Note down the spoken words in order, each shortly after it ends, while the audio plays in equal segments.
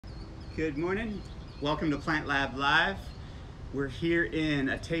Good morning. Welcome to Plant Lab Live. We're here in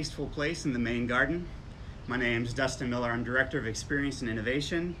a tasteful place in the main garden. My name's Dustin Miller. I'm Director of Experience and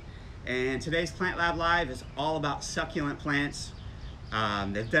Innovation. And today's Plant Lab Live is all about succulent plants.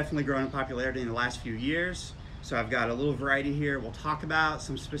 They've definitely grown in popularity in the last few years. So I've got a little variety here. We'll talk about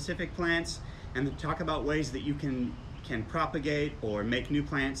some specific plants and then talk about ways that you can propagate or make new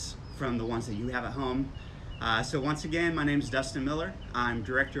plants from the ones that you have at home. So once again, my name is Dustin Miller. I'm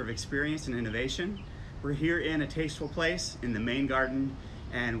Director of Experience and Innovation. We're here in a tasteful place in the main garden,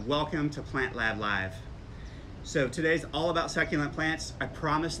 and welcome to Plant Lab Live. So today's all about succulent plants. I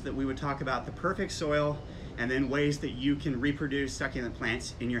promised that we would talk about the perfect soil and then ways that you can reproduce succulent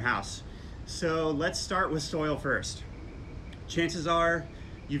plants in your house. So let's start with soil first. Chances are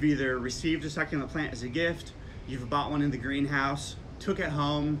you've either received a succulent plant as a gift, you've bought one in the greenhouse, took it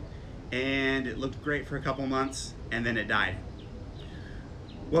home, and it looked great for a couple months and then it died.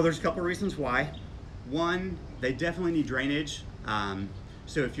 Well, there's a couple reasons why. One, they definitely need drainage.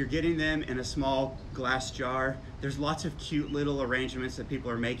 So if you're getting them in a small glass jar, there's lots of cute little arrangements that people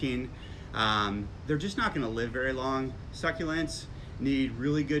are making. They're just not gonna live very long. Succulents need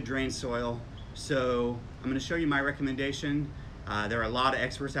really good drained soil. So I'm gonna show you my recommendation. There are a lot of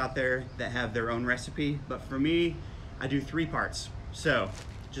experts out there that have their own recipe, but for me, I do 3 parts. So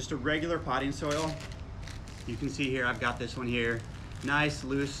just a regular potting soil. You can see here, I've got this one here. Nice,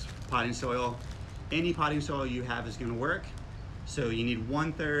 loose potting soil. Any potting soil you have is gonna work. So you need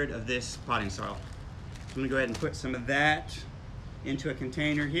 1/3 of this potting soil. So I'm gonna go ahead and put some of that into a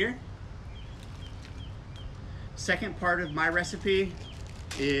container here. Second part of my recipe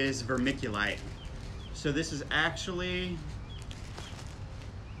is vermiculite. So this is actually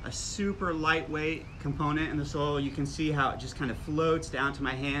a super lightweight component in the soil. You can see how it just kind of floats down to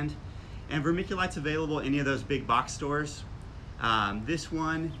my hand. And vermiculite's available in any of those big box stores. This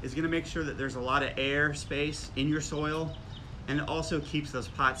one is gonna make sure that there's a lot of air space in your soil, and it also keeps those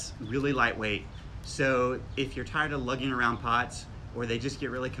pots really lightweight. So if you're tired of lugging around pots or they just get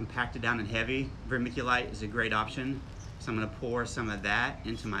really compacted down and heavy, vermiculite is a great option. So I'm gonna pour some of that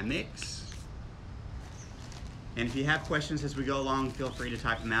into my mix. And if you have questions as we go along, feel free to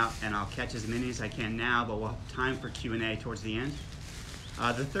type them out and I'll catch as many as I can now, but we'll have time for Q&A towards the end.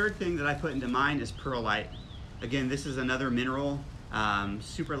 The third thing that I put into mine is perlite. Again, this is another mineral,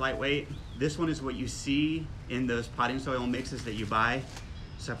 super lightweight. This one is what you see in those potting soil mixes that you buy.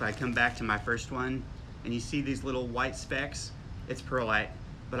 So if I come back to my first one and you see these little white specks, it's perlite.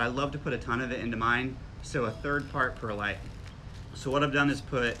 But I love to put a ton of it into mine, so a 1/3 part perlite. So what I've done is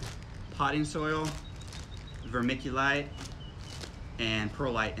put potting soil, vermiculite, and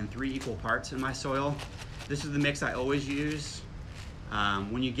perlite in 3 equal parts in my soil. This is the mix I always use.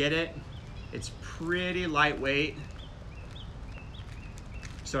 When you get it, it's pretty lightweight.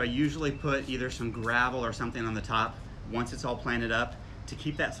 So I usually put either some gravel or something on the top once it's all planted up to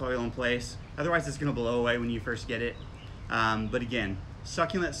keep that soil in place. Otherwise it's gonna blow away when you first get it. But again,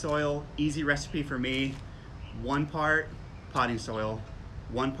 succulent soil, easy recipe for me. 1 part potting soil,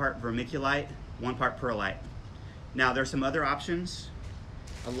 1 part vermiculite, 1 part perlite. Now there's some other options.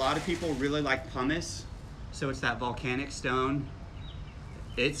 A lot of people really like pumice. So it's that volcanic stone.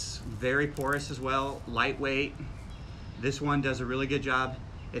 It's very porous as well, lightweight. This one does a really good job.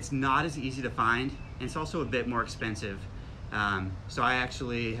 It's not as easy to find, and it's also a bit more expensive. So I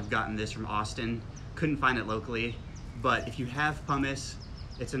actually have gotten this from Austin. Couldn't find it locally, but if you have pumice,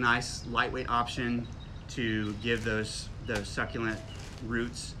 it's a nice lightweight option to give those succulent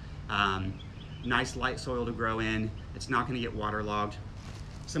roots nice light soil to grow in. It's not gonna get waterlogged.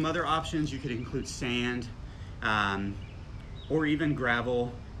 Some other options, you could include sand or even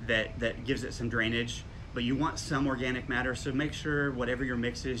gravel that gives it some drainage, but you want some organic matter, so make sure whatever your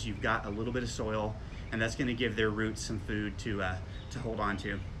mix is, you've got a little bit of soil, and that's gonna give their roots some food to hold on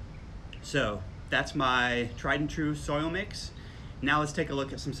to. So that's my tried and true soil mix. Now let's take a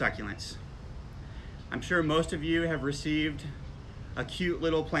look at some succulents. I'm sure most of you have received a cute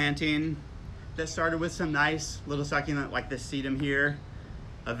little planting that started with some nice little succulent like this sedum here.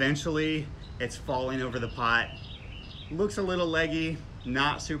 Eventually, it's falling over the pot. Looks a little leggy,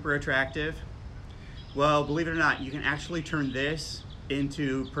 not super attractive. Well, believe it or not, you can actually turn this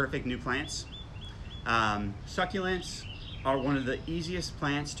into perfect new plants. Succulents are one of the easiest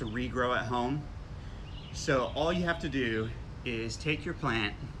plants to regrow at home. So all you have to do is take your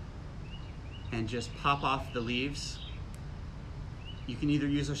plant and just pop off the leaves. You can either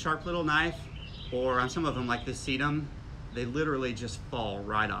use a sharp little knife, or on some of them like this sedum, they literally just fall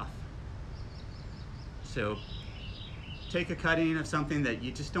right off. So take a cutting of something that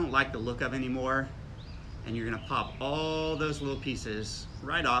you just don't like the look of anymore, and you're gonna pop all those little pieces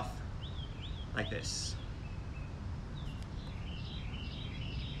right off. like this.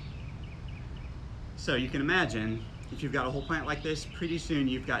 So you can imagine, if you've got a whole plant like this, pretty soon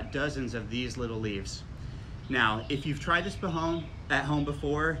you've got dozens of these little leaves. Now, if you've tried this at home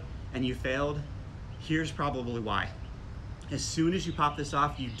before and you failed, here's probably why. As soon as you pop this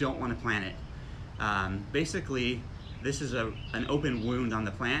off, you don't want to plant it. Basically, this is an open wound on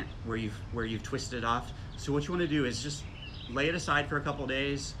the plant where you've twisted it off. So what you want to do is just lay it aside for a couple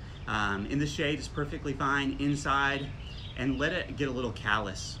days. In the shade is perfectly fine, inside, and let it get a little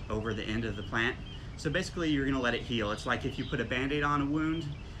callus over the end of the plant. So basically you're gonna let it heal. It's like if you put a Band-Aid on a wound,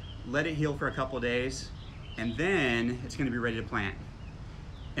 let it heal for a couple days, and then it's gonna be ready to plant.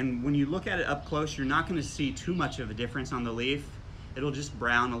 And when you look at it up close, you're not gonna see too much of a difference on the leaf. It'll just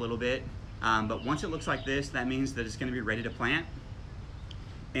brown a little bit. But once it looks like this, that means that it's gonna be ready to plant.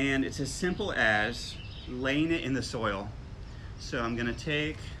 And it's as simple as laying it in the soil. So I'm gonna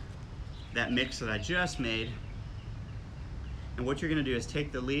take that mix that I just made, and what you're gonna do is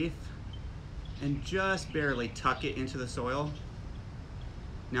take the leaf and just barely tuck it into the soil.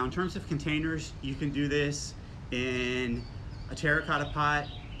 Now in terms of containers, you can do this in a terracotta pot,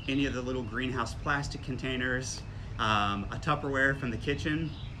 any of the little greenhouse plastic containers, a Tupperware from the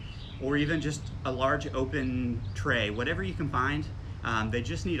kitchen, or even just a large open tray, whatever you can find. They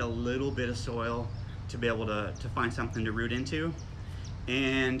just need a little bit of soil to be able to find something to root into.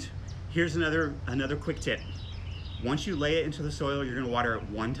 And here's another quick tip. Once you lay it into the soil, you're gonna water it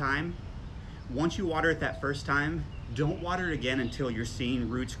one time. Once you water it that first time, don't water it again until you're seeing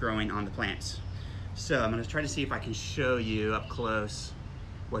roots growing on the plants. So I'm gonna try to see if I can show you up close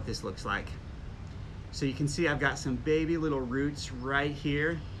what this looks like. So you can see I've got some baby little roots right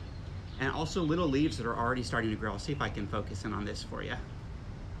here, and also little leaves that are already starting to grow. I'll see if I can focus in on this for you.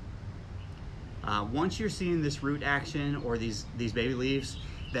 Once you're seeing this root action or these baby leaves,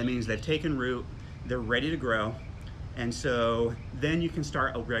 that means they've taken root, they're ready to grow. And so then you can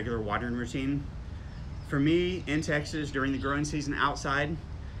start a regular watering routine. For me, in Texas, during the growing season outside,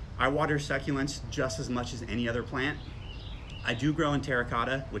 I water succulents just as much as any other plant. I do grow in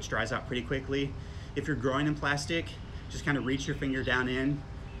terracotta, which dries out pretty quickly. If you're growing in plastic, just kind of reach your finger down in,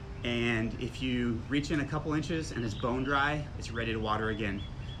 and if you reach in a couple inches and it's bone dry, it's ready to water again.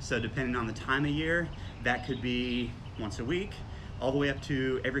 So depending on the time of year, that could be once a week, all the way up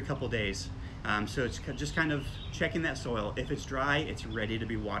to every couple days. So it's just kind of checking that soil. If it's dry, it's ready to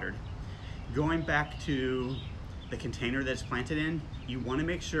be watered. Going back to the container that it's planted in, you want to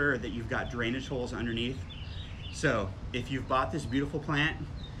make sure that you've got drainage holes underneath. So if you've bought this beautiful plant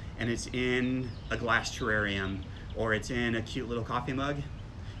and it's in a glass terrarium or it's in a cute little coffee mug,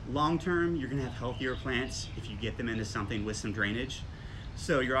 long term you're gonna have healthier plants if you get them into something with some drainage.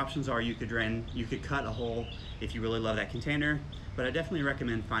 So your options are you could cut a hole if you really love that container, but I definitely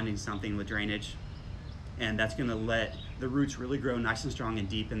recommend finding something with drainage, and that's gonna let the roots really grow nice and strong and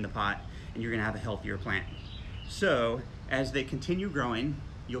deep in the pot, and you're gonna have a healthier plant. So as they continue growing,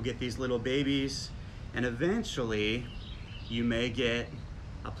 you'll get these little babies, and eventually you may get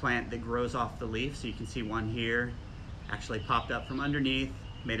a plant that grows off the leaf. So you can see one here actually popped up from underneath,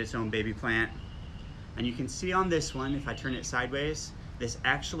 made its own baby plant. And you can see on this one, if I turn it sideways, this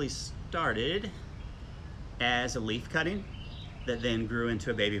actually started as a leaf cutting that then grew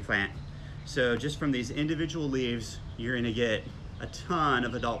into a baby plant. So just from these individual leaves, you're gonna get a ton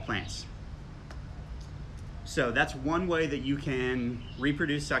of adult plants. So that's one way that you can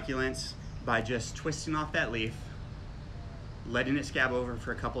reproduce succulents, by just twisting off that leaf, letting it scab over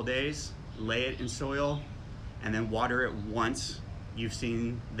for a couple days, lay it in soil, and then water it once you've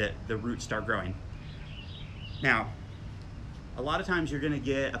seen that the roots start growing. Now, a lot of times you're gonna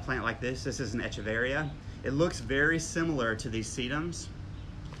get a plant like this. This is an echeveria. It looks very similar to these sedums,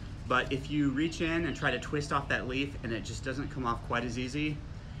 but if you reach in and try to twist off that leaf and it just doesn't come off quite as easy,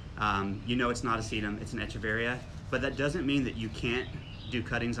 you know it's not a sedum, it's an echeveria. But that doesn't mean that you can't do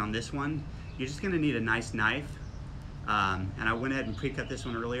cuttings on this one. You're just gonna need a nice knife. And I went ahead and pre-cut this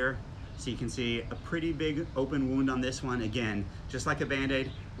one earlier. So you can see a pretty big open wound on this one. Again, just like a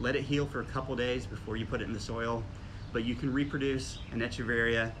Band-Aid, let it heal for a couple days before you put it in the soil. But you can reproduce an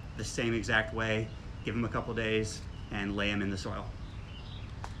echeveria the same exact way, give them a couple days and lay them in the soil.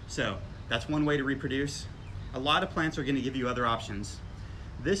 So that's one way to reproduce. A lot of plants are gonna give you other options.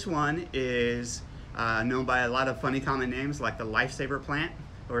 This one is known by a lot of funny common names like the lifesaver plant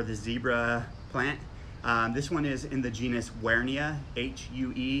or the zebra plant. This one is in the genus Huernia,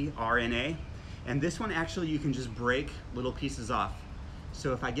 H-U-E-R-N-A. And this one actually you can just break little pieces off.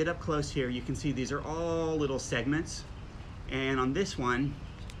 So if I get up close here, you can see these are all little segments. And on this one,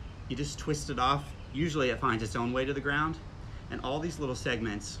 you just twist it off. Usually it finds its own way to the ground. And all these little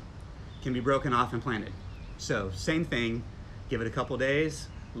segments can be broken off and planted. So same thing, give it a couple days,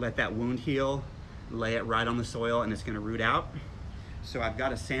 let that wound heal, lay it right on the soil, and it's gonna root out. So I've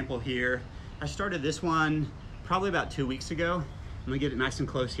got a sample here. I started this one probably about 2 weeks ago. I'm gonna get it nice and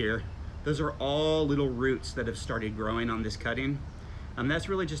close here. Those are all little roots that have started growing on this cutting. That's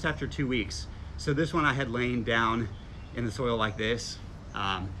really just after 2 weeks. So this one I had laying down in the soil like this,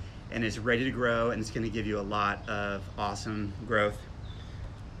 and it's ready to grow, and it's gonna give you a lot of awesome growth.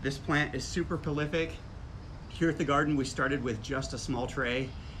 This plant is super prolific. Here at the garden, we started with just a small tray,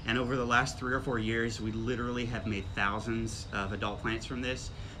 and over the last 3 or 4 years, we literally have made thousands of adult plants from this.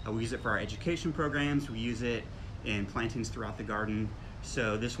 We use it for our education programs. We use it in plantings throughout the garden.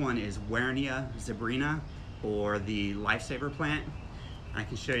 So this one is Wernia zebrina, or the lifesaver plant. I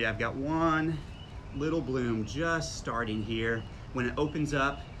can show you, I've got one little bloom just starting here. When it opens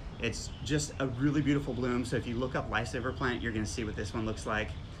up, it's just a really beautiful bloom. So if you look up lifesaver plant, you're gonna see what this one looks like.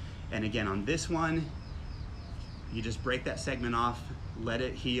 And again, on this one, you just break that segment off, let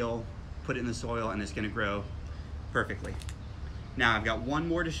it heal, put it in the soil, and it's gonna grow perfectly. Now I've got one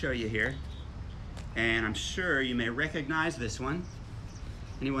more to show you here, and I'm sure you may recognize this one.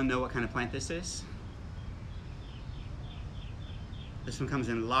 Anyone know what kind of plant this is? This one comes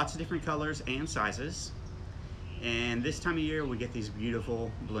in lots of different colors and sizes. And this time of year, we get these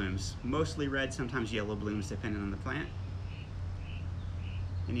beautiful blooms. Mostly red, sometimes yellow blooms, depending on the plant.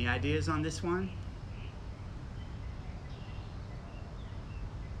 Any ideas on this one?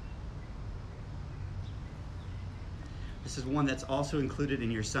 This is one that's also included in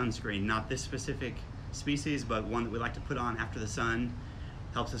your sunscreen, not this specific species, but one that we like to put on after the sun.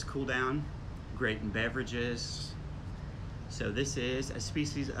 Helps us cool down, great in beverages. So this is a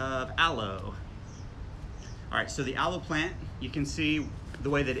species of aloe. All right, so the aloe plant, you can see the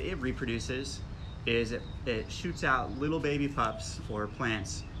way that it reproduces is it shoots out little baby pups or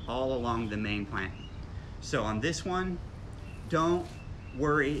plants all along the main plant. So on this one, don't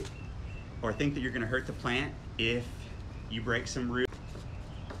worry or think that you're gonna hurt the plant if you break some root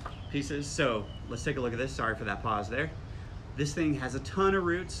pieces. So let's take a look at this. Sorry for that pause there. This thing has a ton of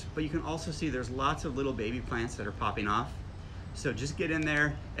roots, but you can also see there's lots of little baby plants that are popping off. So just get in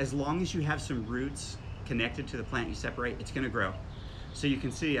there. As long as you have some roots connected to the plant you separate, it's gonna grow. So you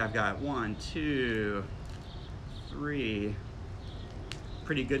can see I've got 1, 2, 3,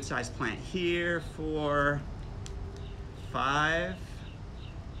 pretty good sized plant here, 4, 5,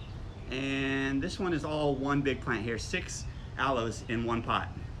 and this one is all one big plant here, 6 aloes in one pot.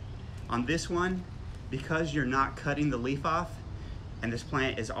 On this one, because you're not cutting the leaf off and this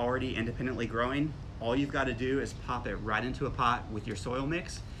plant is already independently growing, all you've got to do is pop it right into a pot with your soil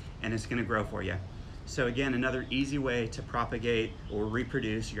mix and it's gonna grow for you. So again, another easy way to propagate or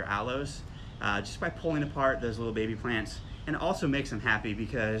reproduce your aloes, just by pulling apart those little baby plants. And it also makes them happy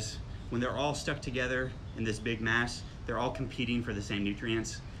because when they're all stuck together in this big mass, they're all competing for the same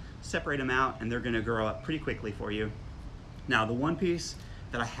nutrients. Separate them out and they're gonna grow up pretty quickly for you. Now, the one piece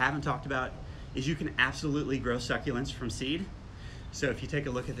that I haven't talked about is you can absolutely grow succulents from seed. So if you take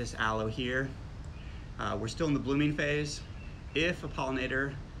a look at this aloe here, we're still in the blooming phase. If a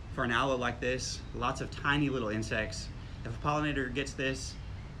pollinator for an aloe like this, lots of tiny little insects, if a pollinator gets this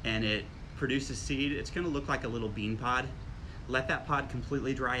and it produces seed, it's gonna look like a little bean pod. Let that pod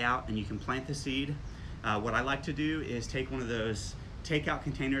completely dry out and you can plant the seed. What I like to do is take one of those takeout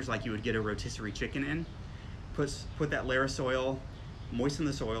containers like you would get a rotisserie chicken in, put that layer of soil, moisten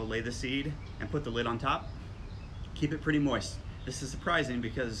the soil, lay the seed, and put the lid on top. Keep it pretty moist. This is surprising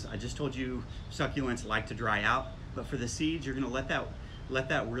because I just told you succulents like to dry out, but for the seeds, you're gonna let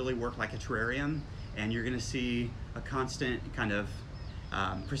that really work like a terrarium, and you're gonna see a constant kind of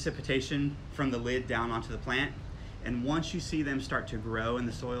precipitation from the lid down onto the plant. And once you see them start to grow in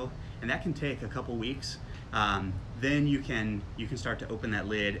the soil, and that can take a couple weeks, then you can start to open that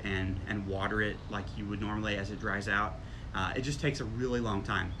lid and water it like you would normally as it dries out. It just takes a really long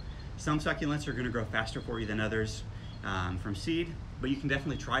time. Some succulents are gonna grow faster for you than others from seed, but you can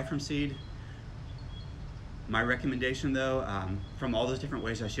definitely try from seed. My recommendation though, from all those different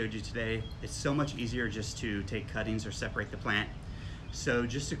ways I showed you today, it's so much easier just to take cuttings or separate the plant. So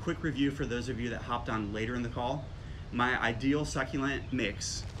just a quick review for those of you that hopped on later in the call. My ideal succulent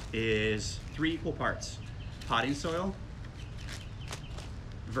mix is 3 equal parts potting soil,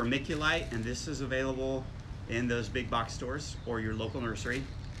 vermiculite, and this is available in those big box stores or your local nursery,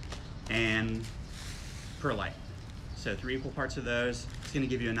 and perlite. So 3 equal parts of those. It's gonna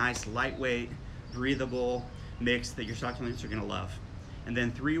give you a nice lightweight, breathable mix that your succulents are gonna love. And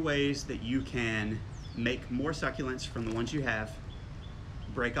then 3 ways that you can make more succulents from the ones you have.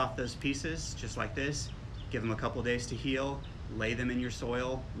 Break off those pieces just like this, give them a couple days to heal, lay them in your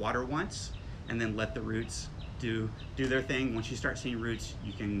soil, water once, and then let the roots do their thing. Once you start seeing roots,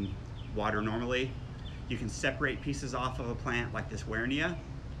 you can water normally. You can separate pieces off of a plant like this Wernia.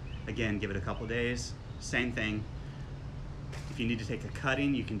 Again, give it a couple days, same thing. If you need to take a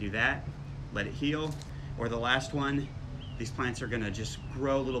cutting, you can do that, let it heal. Or the last one, these plants are gonna just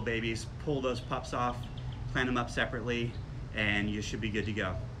grow little babies, pull those pups off, plant them up separately, and you should be good to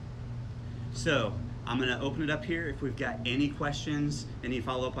go. So I'm gonna open it up here. If we've got any questions, any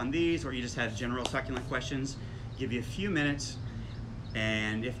follow up on these, or you just have general succulent questions, give you a few minutes.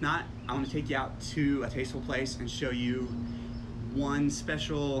 And if not, I want to take you out to a tasteful place and show you one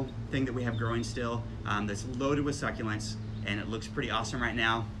special thing that we have growing still that's loaded with succulents, and it looks pretty awesome right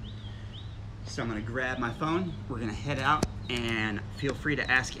now. So I'm going to grab my phone. We're going to head out, and feel free to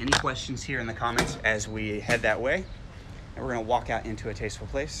ask any questions here in the comments as we head that way. And we're going to walk out into a tasteful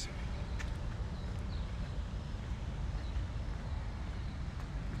place.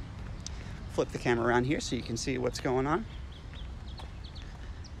 Flip the camera around here so you can see what's going on.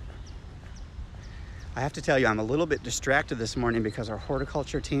 I have to tell you, I'm a little bit distracted this morning because our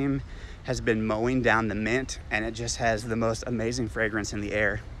horticulture team has been mowing down the mint, and it just has the most amazing fragrance in the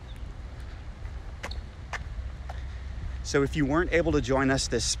air. So if you weren't able to join us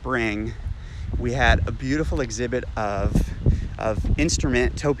this spring, we had a beautiful exhibit of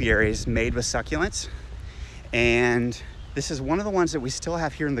instrument topiaries made with succulents. And this is one of the ones that we still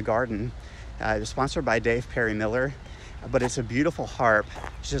have here in the garden. It was sponsored by Dave Perry Miller. But it's a beautiful harp,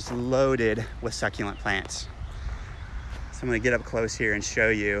 just loaded with succulent plants. So I'm gonna get up close here and show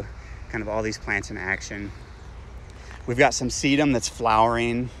you kind of all these plants in action. We've got some sedum that's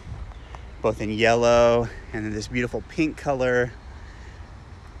flowering, both in yellow and in this beautiful pink color.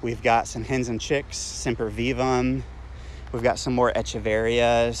 We've got some hens and chicks, Semper Vivum. We've got some more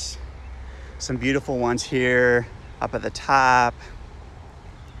echeverias, some beautiful ones here up at the top.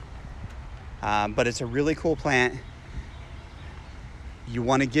 But it's a really cool plant. You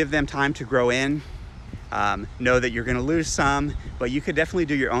want to give them time to grow in. Know that you're going to lose some, but you could definitely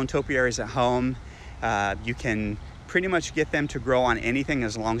do your own topiaries at home. You can pretty much get them to grow on anything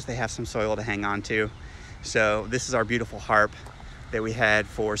as long as they have some soil to hang on to. So this is our beautiful harp that we had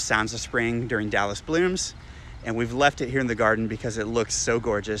for Sounds of Spring during Dallas Blooms, and we've left it here in the garden because it looks so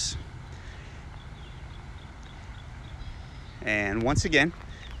gorgeous. And once again,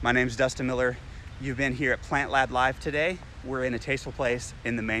 my name's Dustin Miller. You've been here at Plant Lab Live today. We're in a tasteful place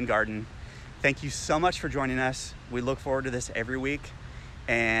in the main garden. Thank you so much for joining us. We look forward to this every week.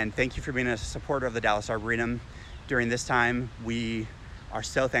 And thank you for being a supporter of the Dallas Arboretum during this time. We are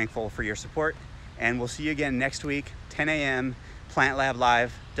so thankful for your support. And we'll see you again next week, 10 a.m., Plant Lab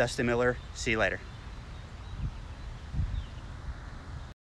Live. Dustin Miller. See you later.